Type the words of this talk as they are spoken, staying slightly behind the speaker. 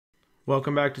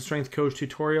Welcome back to Strength Coach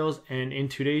Tutorials, and in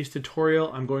today's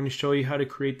tutorial I'm going to show you how to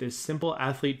create this simple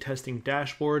athlete testing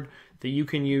dashboard that you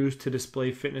can use to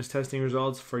display fitness testing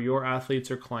results for your athletes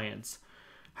or clients.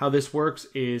 How this works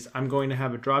is I'm going to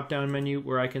have a drop-down menu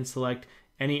where I can select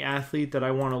any athlete that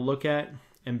I want to look at,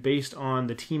 and based on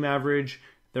the team average,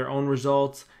 their own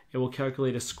results, it will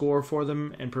calculate a score for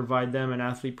them and provide them an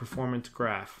athlete performance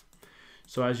graph.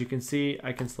 So as you can see,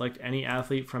 I can select any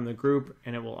athlete from the group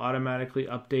and it will automatically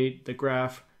update the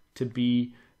graph to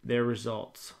be their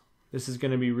results. This is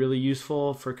going to be really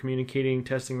useful for communicating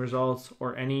testing results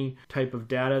or any type of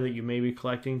data that you may be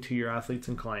collecting to your athletes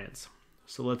and clients.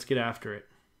 So let's get after it.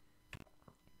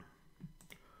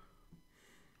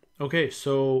 Okay,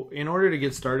 so in order to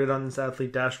get started on this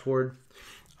athlete dashboard,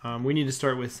 we need to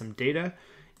start with some data.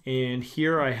 And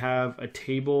here I have a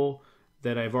table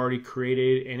that I've already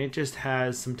created, and it just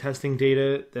has some testing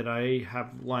data that I have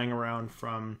lying around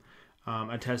from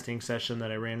a testing session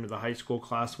that I ran with a high school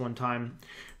class one time.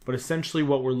 But essentially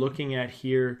what we're looking at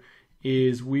here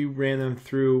is we ran them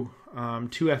through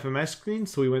two FMS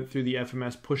screens. So we went through the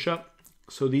FMS push-up.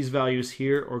 So these values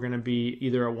here are going to be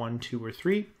either a 1, 2, or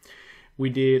 3.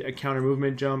 We did a counter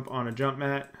movement jump on a jump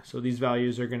mat. So these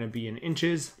values are going to be in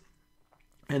inches.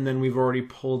 And then we've already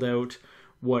pulled out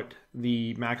what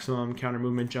the maximum counter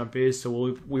movement jump is,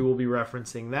 so we will be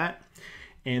referencing that.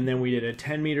 And then we did a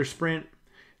 10-meter sprint,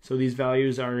 so these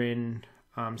values are in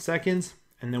seconds,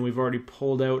 and then we've already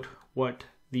pulled out what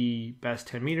the best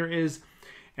 10-meter is.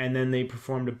 And then they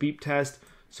performed a beep test,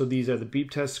 so these are the beep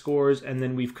test scores, and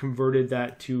then we've converted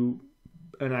that to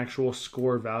an actual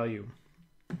score value.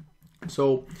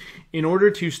 So in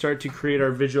order to start to create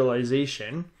our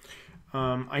visualization,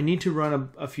 I need to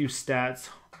run a few stats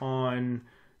on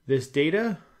this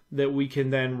data that we can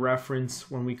then reference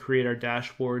when we create our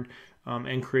dashboard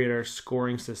and create our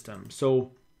scoring system.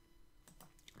 So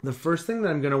the first thing that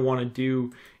I'm going to want to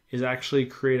do is actually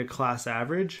create a class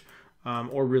average,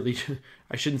 or really,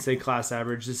 I shouldn't say class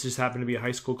average, this just happened to be a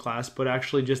high school class, but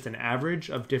actually just an average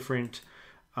of different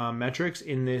metrics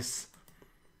in this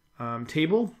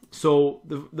table. So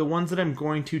the ones that I'm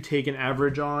going to take an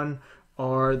average on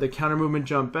are the counter movement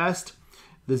jump best,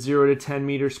 the 0 to 10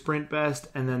 meter sprint best,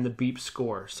 and then the beep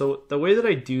score. So the way that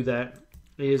I do that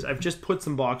is I've just put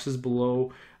some boxes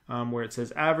below where it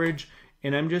says average,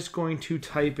 and I'm just going to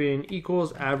type in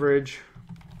equals average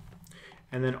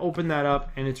and then open that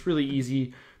up. And it's really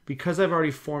easy because I've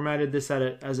already formatted this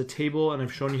as a table, and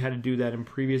I've shown you how to do that in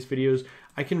previous videos.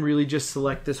 I can really just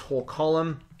select this whole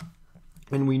column,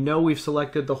 and we know we've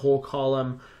selected the whole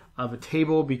column of a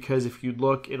table because if you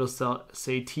look, it'll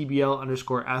say TBL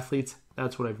underscore athletes.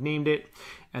 That's what I've named it.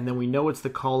 And then we know it's the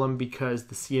column because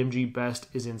the CMG best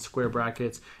is in square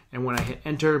brackets. And when I hit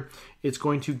enter, it's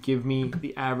going to give me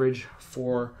the average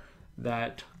for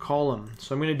that column.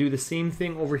 So I'm going to do the same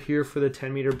thing over here for the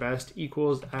 10 meter best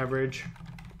equals average.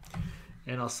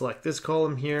 And I'll select this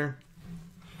column here.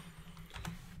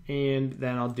 And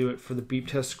then I'll do it for the beep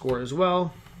test score as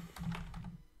well.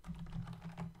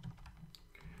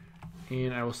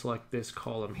 And I will select this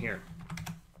column here.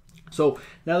 So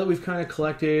now that we've kind of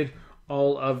collected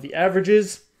all of the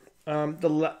averages,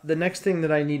 the next thing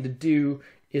that I need to do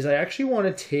is I actually want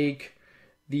to take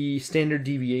the standard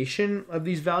deviation of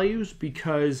these values,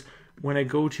 because when I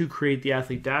go to create the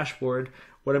athlete dashboard,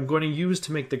 what I'm going to use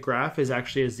to make the graph is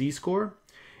actually a z-score.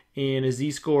 And a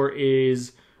z-score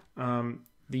is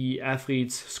the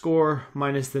athlete's score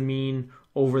minus the mean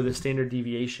over the standard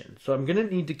deviation. So I'm going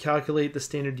to need to calculate the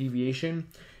standard deviation,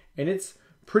 and it's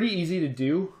pretty easy to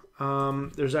do.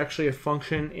 There's actually a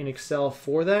function in Excel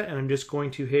for that, and I'm just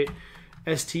going to hit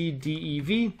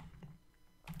stdev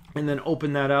and then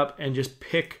open that up and just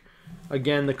pick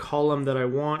again the column that I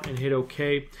want and hit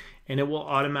OK, and it will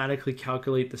automatically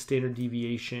calculate the standard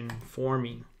deviation for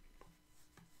me.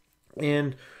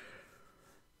 And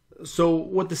so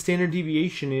what the standard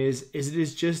deviation is it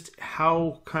is just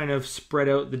how kind of spread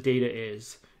out the data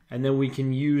is. And then we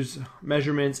can use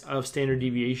measurements of standard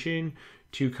deviation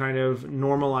to kind of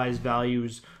normalize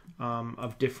values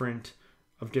of different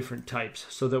types,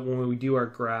 so that when we do our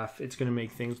graph, it's going to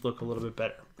make things look a little bit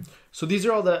better. So these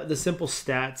are all the simple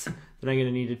stats that I'm going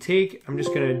to need to take. I'm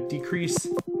just going to decrease,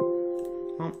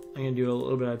 I'm going to do it a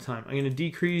little bit at a time. I'm going to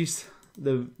decrease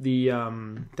the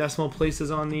decimal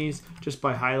places on these just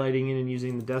by highlighting it and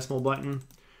using the decimal button.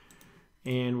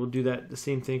 And we'll do that the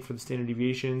same thing for the standard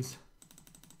deviations.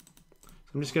 So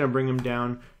I'm just going to bring them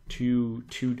down to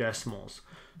 2 decimals.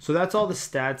 So that's all the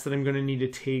stats that I'm going to need to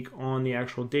take on the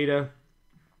actual data.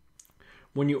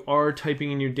 When you are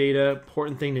typing in your data,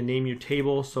 important thing to name your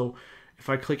table. So if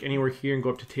I click anywhere here and go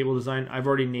up to table design, I've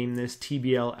already named this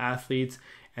TBL athletes,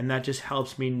 and that just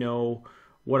helps me know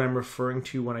what I'm referring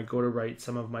to when I go to write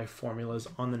some of my formulas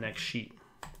on the next sheet.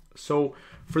 So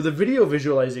for the video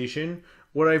visualization,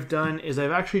 what I've done is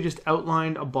I've actually just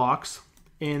outlined a box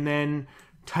and then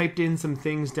typed in some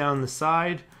things down the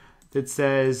side that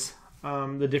says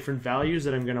the different values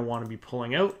that I'm going to want to be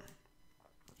pulling out.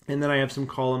 And then I have some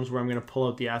columns where I'm going to pull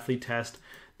out the athlete test,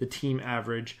 the team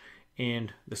average,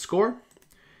 and the score.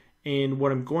 And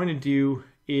what I'm going to do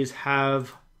is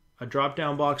have a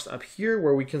drop-down box up here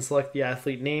where we can select the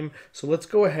athlete name. So let's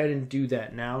go ahead and do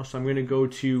that now. So I'm going to go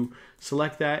to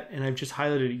select that, and I've just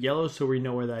highlighted it yellow so we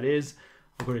know where that is.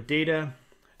 I'll go to data,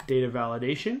 data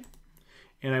validation,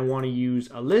 and I want to use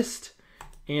a list.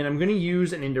 And I'm going to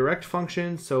use an indirect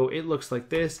function. So it looks like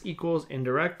this, equals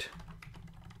indirect.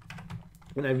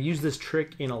 And I've used this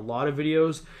trick in a lot of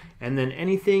videos. And then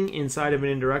anything inside of an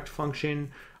indirect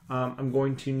function, I'm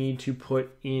going to need to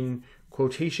put in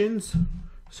quotations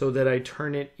so that I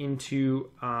turn it into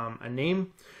a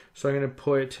name. So I'm going to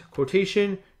put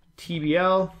quotation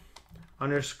TBL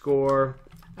underscore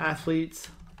athletes,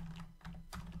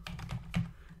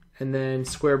 and then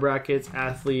square brackets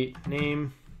athlete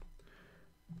name,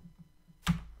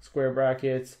 square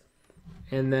brackets,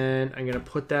 and then I'm going to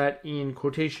put that in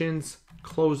quotations,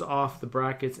 close off the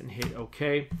brackets, and hit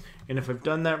OK. And if I've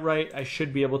done that right, I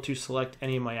should be able to select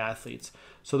any of my athletes.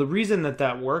 So the reason that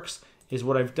that works is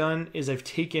what I've done is I've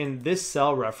taken this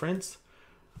cell reference.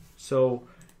 So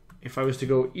if I was to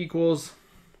go equals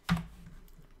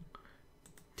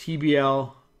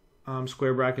TBL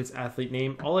square brackets athlete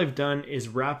name, all I've done is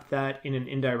wrap that in an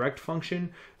indirect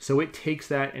function. So it takes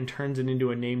that and turns it into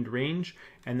a named range,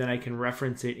 and then I can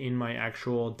reference it in my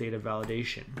actual data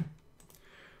validation.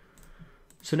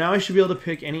 So now I should be able to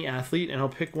pick any athlete, and I'll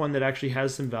pick one that actually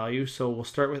has some value. So we'll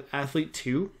start with athlete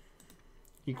 2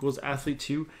 equals athlete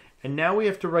 2. And now we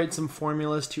have to write some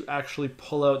formulas to actually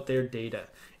pull out their data.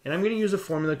 And I'm going to use a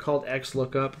formula called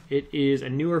XLOOKUP. It is a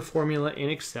newer formula in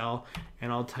Excel,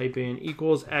 and I'll type in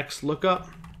equals XLOOKUP,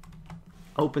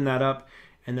 open that up,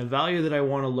 and the value that I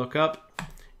want to look up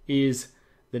is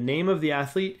the name of the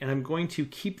athlete, and I'm going to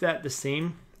keep that the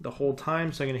same the whole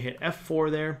time. So I'm going to hit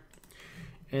F4 there,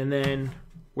 and then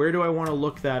where do I want to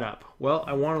look that up? Well,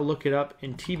 I want to look it up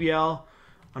in TBL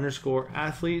underscore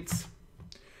athletes,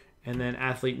 and then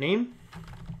athlete name.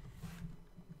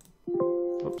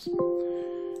 Oops.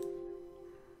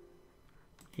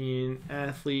 In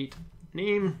athlete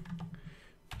name.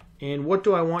 And what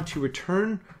do I want to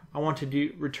return? I want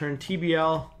to return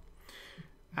TBL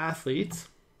athletes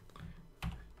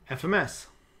FMS.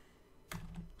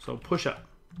 So push up.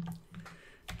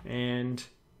 And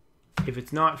if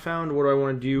it's not found, what do I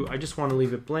want to do? I just want to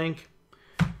leave it blank.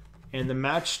 And the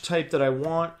match type that I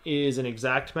want is an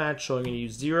exact match, so I'm going to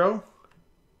use 0.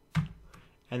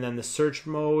 And then the search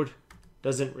mode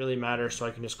doesn't really matter, so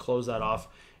I can just close that off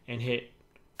and hit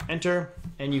enter.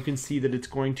 And you can see that it's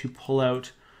going to pull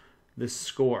out the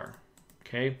score.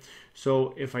 Okay,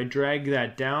 so if I drag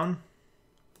that down,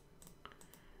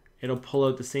 it'll pull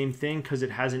out the same thing because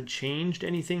it hasn't changed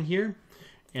anything here.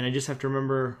 And I just have to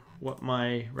remember what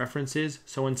my reference is.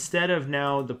 So instead of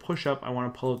now the push-up, I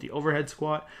want to pull out the overhead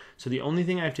squat. So the only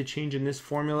thing I have to change in this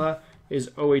formula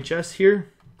is OHS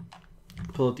here.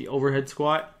 Pull out the overhead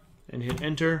squat and hit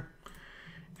enter.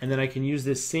 And then I can use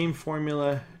this same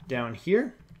formula down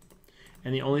here.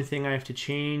 And the only thing I have to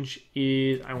change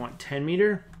is I want 10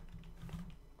 meter.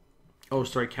 Oh,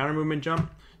 sorry, counter movement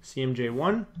jump,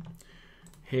 CMJ1.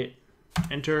 Hit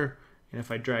enter. And if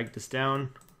I drag this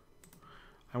down,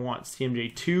 I want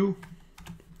CMJ2,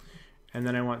 and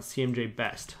then I want CMJ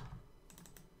best.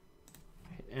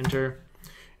 Hit enter,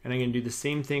 and I'm going to do the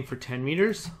same thing for 10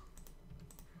 meters.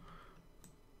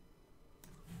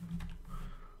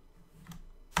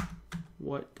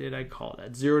 What did I call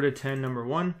that? 0 to 10, number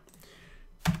 1.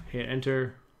 Hit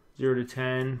enter. 0 to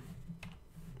 10,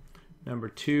 number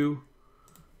 2.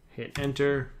 Hit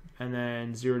enter, and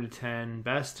then 0 to 10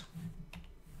 best.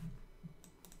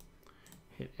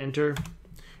 Hit enter.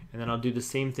 And then I'll do the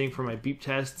same thing for my beep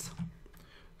tests.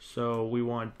 So we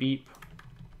want beep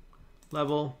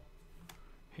level,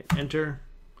 hit enter,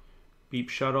 beep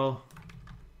shuttle,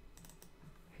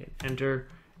 hit enter,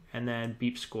 and then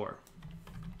beep score.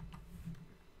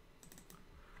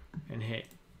 And hit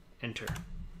enter.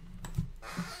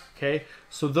 Okay,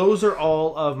 so those are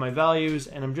all of my values,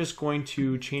 and I'm just going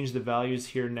to change the values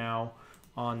here now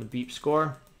on the beep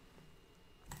score.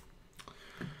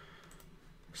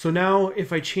 So now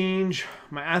if I change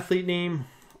my athlete name,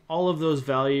 all of those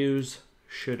values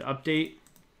should update.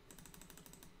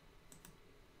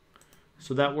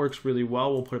 So that works really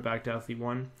well. We'll put it back to athlete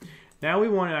 1. Now we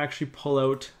want to actually pull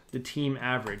out the team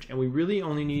average, and we really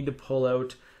only need to pull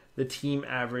out the team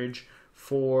average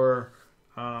for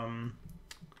the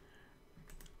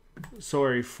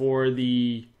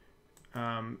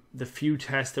few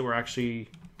tests that we're actually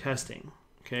testing.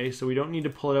 Okay, so we don't need to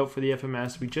pull it out for the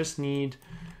FMS. We just need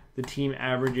the team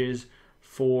averages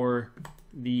for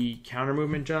the counter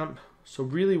movement jump. So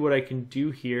really what I can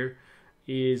do here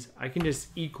is I can just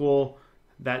equal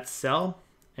that cell,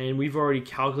 and we've already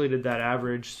calculated that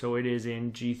average, so it is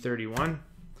in G31.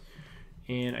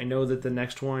 And I know that the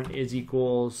next one is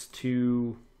equals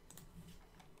to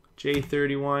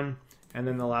J31, and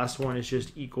then the last one is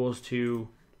just equals to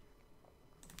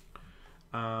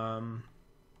M31.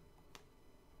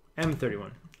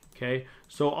 Okay,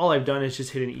 so all I've done is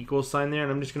just hit an equal sign there,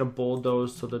 and I'm just going to bold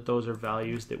those so that those are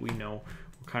values that we know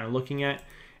we're kind of looking at.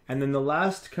 And then the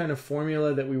last kind of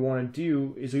formula that we want to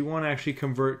do is we want to actually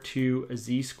convert to a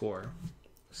z-score.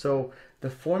 So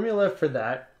the formula for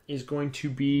that is going to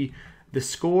be the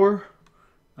score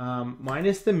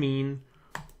minus the mean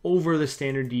over the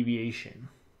standard deviation.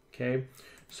 Okay,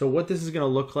 so what this is going to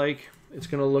look like, it's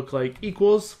going to look like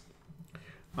equals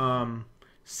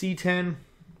C10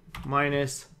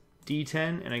 minus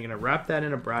D10, and I'm going to wrap that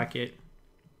in a bracket,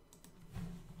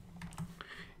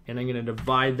 and I'm going to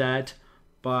divide that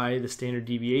by the standard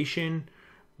deviation,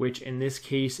 which in this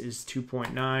case is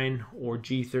 2.9 or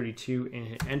G32, and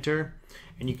hit enter.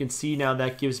 And you can see now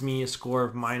that gives me a score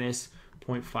of minus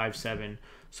 0.57.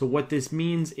 So what this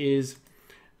means is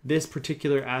this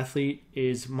particular athlete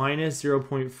is minus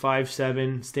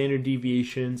 0.57 standard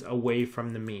deviations away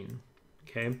from the mean.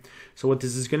 Okay, so what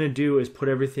this is going to do is put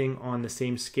everything on the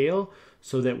same scale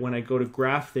so that when I go to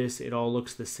graph this, it all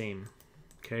looks the same.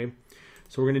 Okay,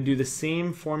 so we're going to do the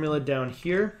same formula down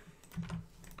here,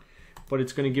 but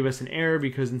it's going to give us an error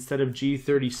because instead of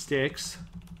G36,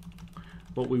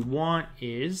 what we want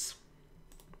is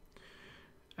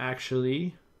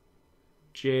actually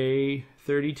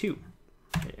J32.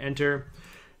 Hit enter.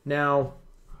 Now,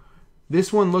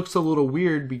 this one looks a little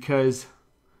weird because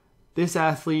this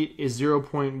athlete is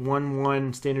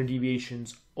 0.11 standard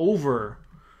deviations over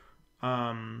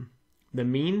the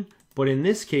mean, but in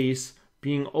this case,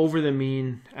 being over the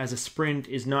mean as a sprint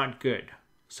is not good.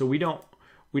 So we don't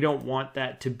want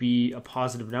that to be a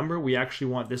positive number. We actually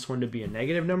want this one to be a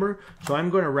negative number. So I'm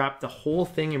going to wrap the whole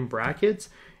thing in brackets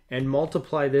and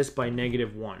multiply this by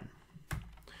 -1.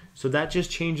 So that just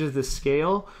changes the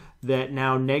scale, that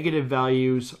now negative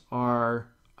values are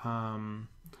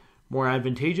more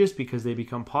advantageous because they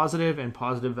become positive and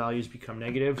positive values become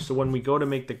negative. So when we go to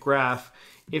make the graph,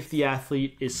 if the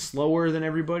athlete is slower than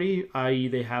everybody, i.e.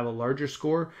 they have a larger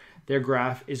score, their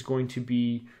graph is going to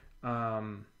be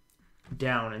down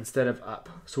instead of up.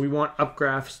 So we want up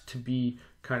graphs to be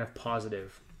kind of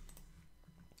positive.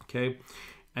 Okay,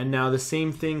 and now the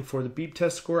same thing for the beep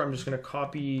test score. I'm just going to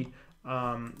copy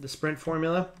the sprint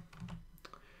formula,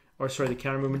 or sorry, the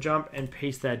counter movement jump, and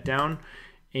paste that down.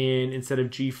 And instead of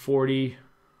G40,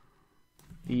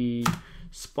 the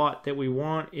spot that we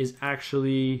want is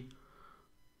actually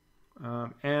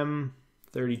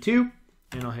M32,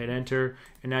 and I'll hit enter.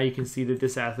 And now you can see that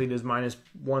this athlete is minus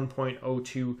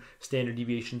 1.02 standard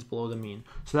deviations below the mean.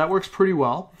 So that works pretty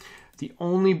well. The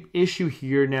only issue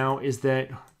here now is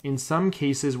that in some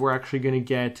cases we're actually going to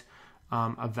get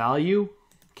a value.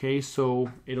 Okay,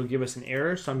 so it'll give us an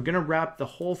error. So I'm going to wrap the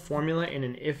whole formula in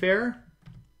an if error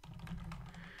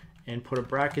and put a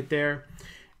bracket there,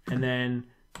 and then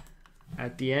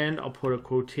at the end I'll put a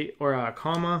quote or a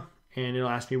comma, and it'll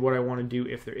ask me what I want to do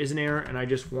if there is an error, and I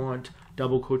just want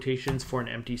double quotations for an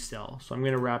empty cell. So I'm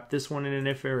going to wrap this one in an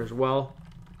if error as well.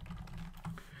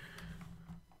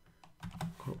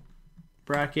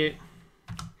 Bracket,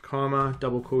 comma,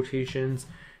 double quotations,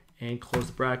 and close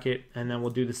the bracket, and then we'll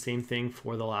do the same thing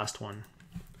for the last one.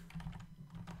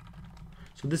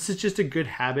 So this is just a good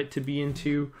habit to be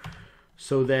into,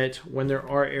 so that when there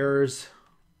are errors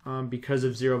because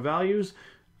of zero values,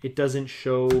 it doesn't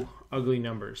show ugly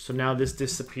numbers. So now this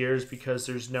disappears because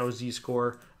there's no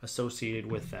z-score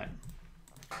associated with that.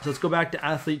 So let's go back to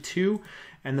athlete 2,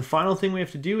 and the final thing we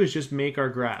have to do is just make our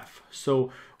graph.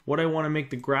 So what I want to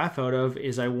make the graph out of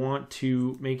is I want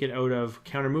to make it out of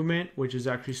counter movement, which is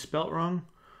actually spelt wrong.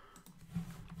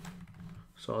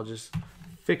 So I'll just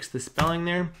fix the spelling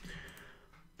there.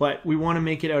 But we want to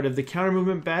make it out of the counter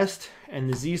movement best and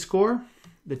the z-score,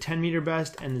 the 10-meter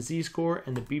best and the z-score,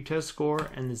 and the beep test score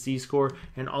and the z-score.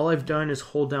 And all I've done is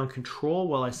hold down control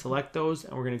while I select those,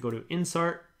 and we're going to go to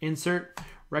insert,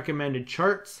 recommended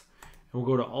charts, and we'll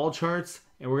go to all charts,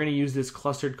 and we're going to use this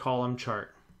clustered column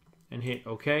chart and hit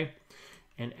OK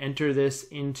and enter this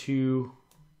into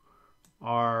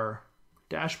our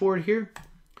dashboard here.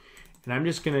 And I'm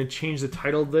just going to change the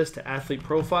title of this to Athlete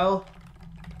Profile.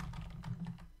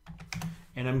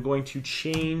 And I'm going to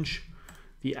change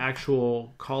the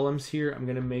actual columns here. I'm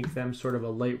going to make them sort of a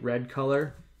light red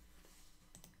color.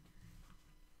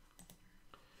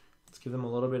 Let's give them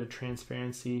a little bit of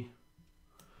transparency.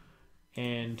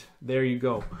 And there you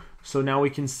go. So now we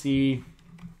can see,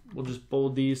 we'll just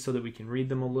bold these so that we can read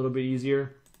them a little bit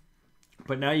easier.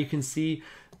 But now you can see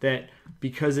that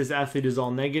because this athlete is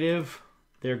all negative,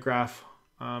 their graph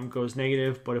goes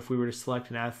negative. But if we were to select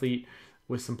an athlete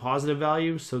with some positive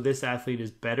values, so this athlete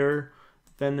is better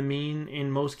than the mean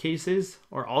in most cases,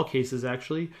 or all cases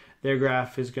actually, their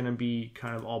graph is going to be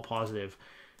kind of all positive.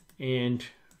 And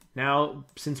now,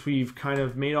 since we've kind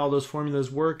of made all those formulas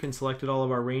work and selected all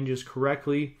of our ranges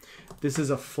correctly, this is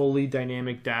a fully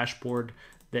dynamic dashboard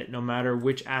that no matter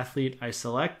which athlete I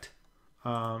select,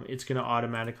 it's going to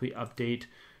automatically update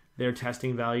their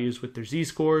testing values with their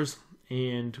z-scores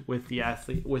and with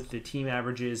the team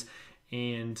averages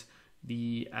and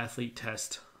the athlete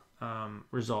test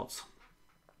results.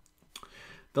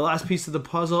 The last piece of the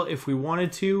puzzle, if we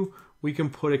wanted to, we can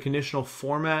put a conditional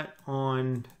format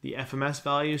on the FMS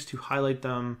values to highlight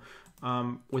them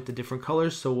with the different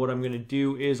colors. So what I'm going to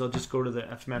do is I'll just go to the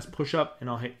FMS push-up and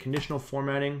I'll hit conditional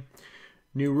formatting,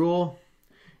 new rule,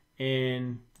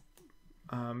 and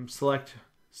select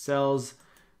cells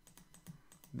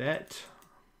that,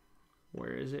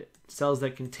 where is it? Cells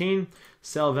that contain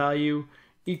cell value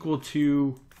equal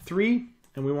to 3,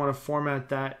 and we want to format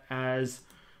that as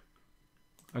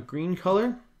a green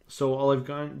color. So all I've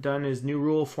done is new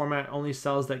rule, format only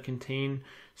cells that contain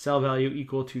cell value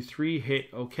equal to 3, hit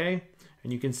OK.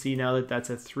 And you can see now that that's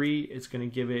a 3, it's going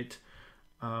to give it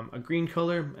a green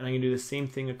color. And I'm going to do the same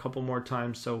thing a couple more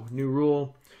times. So new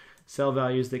rule, cell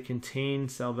values that contain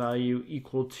cell value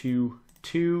equal to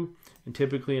 2. And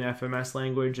typically in FMS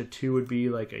language, a 2 would be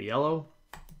like a yellow.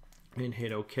 And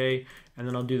hit OK. And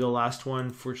then I'll do the last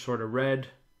one for sort of red,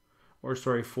 or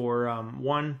sorry, for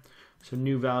 1. So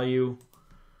new value,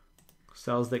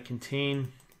 cells that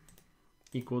contain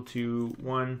equal to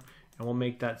 1, and we'll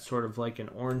make that sort of like an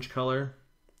orange color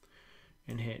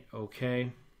and hit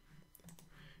OK.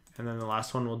 And then the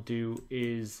last one we'll do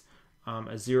is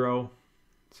a 0.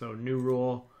 So new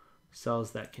rule,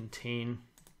 cells that contain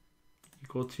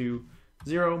equal to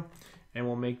 0, and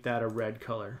we'll make that a red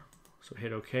color. So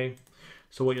hit OK.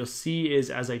 So what you'll see is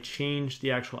as I change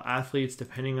the actual athletes,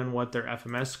 depending on what their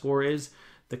FMS score is,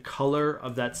 the color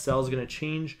of that cell is going to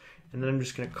change. And then I'm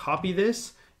just going to copy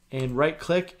this and right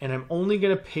click, and I'm only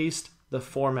going to paste the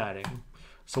formatting.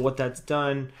 So what that's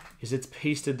done is it's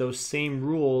pasted those same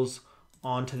rules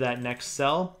onto that next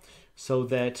cell so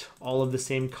that all of the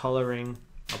same coloring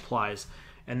applies.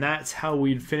 And that's how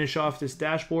we'd finish off this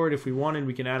dashboard. If we wanted,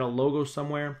 we can add a logo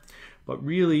somewhere. But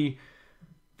really,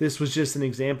 this was just an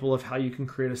example of how you can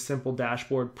create a simple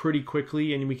dashboard pretty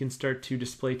quickly, and we can start to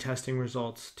display testing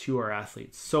results to our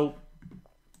athletes. So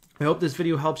I hope this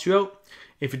video helps you out.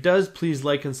 If it does, please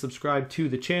like and subscribe to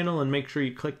the channel and make sure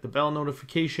you click the bell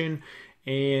notification.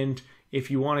 And if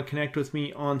you want to connect with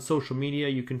me on social media,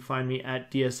 you can find me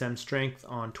at DSMStrength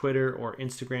on Twitter or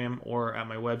Instagram, or at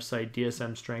my website,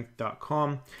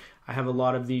 DSMStrength.com. I have a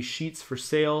lot of these sheets for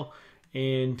sale,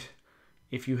 and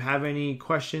if you have any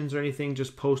questions or anything,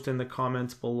 just post in the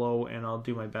comments below and I'll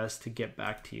do my best to get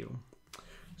back to you.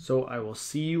 So I will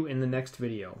see you in the next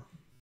video.